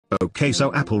Okay,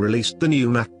 so Apple released the new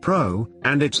Mac Pro,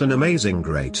 and it's an amazing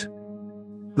grate.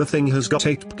 The thing has got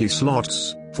 8 PCIe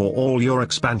slots for all your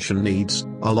expansion needs,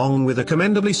 along with a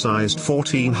commendably sized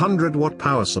 1400 watt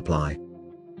power supply.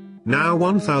 Now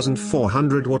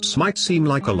 1400 watts might seem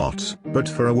like a lot, but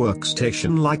for a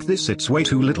workstation like this it's way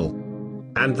too little.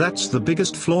 And that's the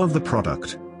biggest flaw of the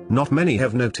product. Not many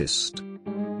have noticed.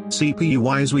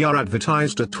 CPU-wise, we are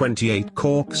advertised a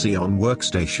 28-core Xeon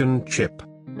workstation chip.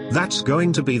 That's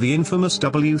going to be the infamous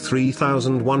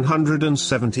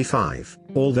W3175,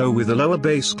 although with a lower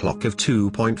base clock of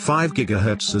 2.5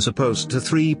 GHz as opposed to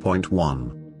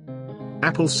 3.1.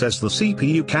 Apple says the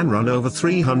CPU can run over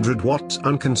 300 watts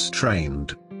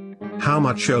unconstrained. How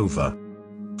much over?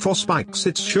 For spikes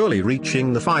it's surely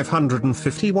reaching the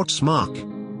 550 watts mark.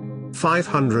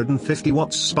 550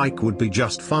 watts spike would be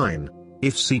just fine,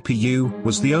 if CPU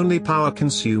was the only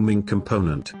power-consuming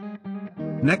component.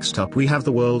 Next up we have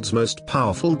the world's most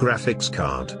powerful graphics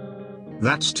card.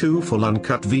 That's two full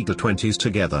uncut Vega 20s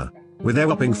together, with a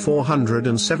whopping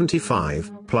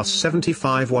 475 plus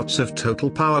 75 watts of total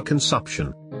power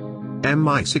consumption.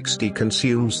 MI60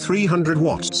 consumes 300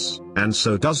 watts, and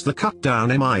so does the cut-down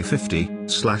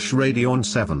MI50/Radeon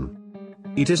 7.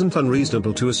 It isn't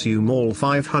unreasonable to assume all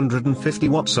 550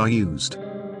 watts are used.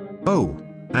 Oh,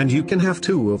 and you can have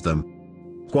two of them.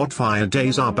 Quad-fire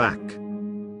days are back.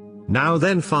 Now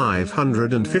then,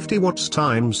 550 watts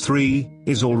times 3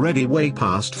 is already way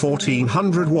past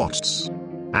 1400 watts.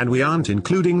 And we aren't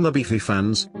including the beefy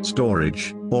fans,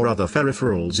 storage, or other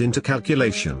peripherals into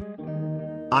calculation.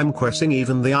 I'm guessing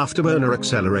even the afterburner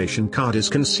acceleration card is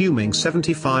consuming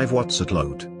 75 watts at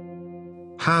load.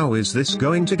 How is this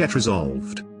going to get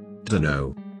resolved?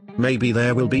 Dunno. Maybe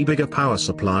there will be bigger power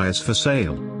supplies for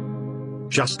sale.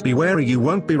 Just be wary you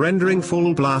won't be rendering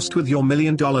full blast with your $1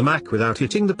 million Mac without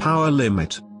hitting the power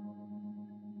limit.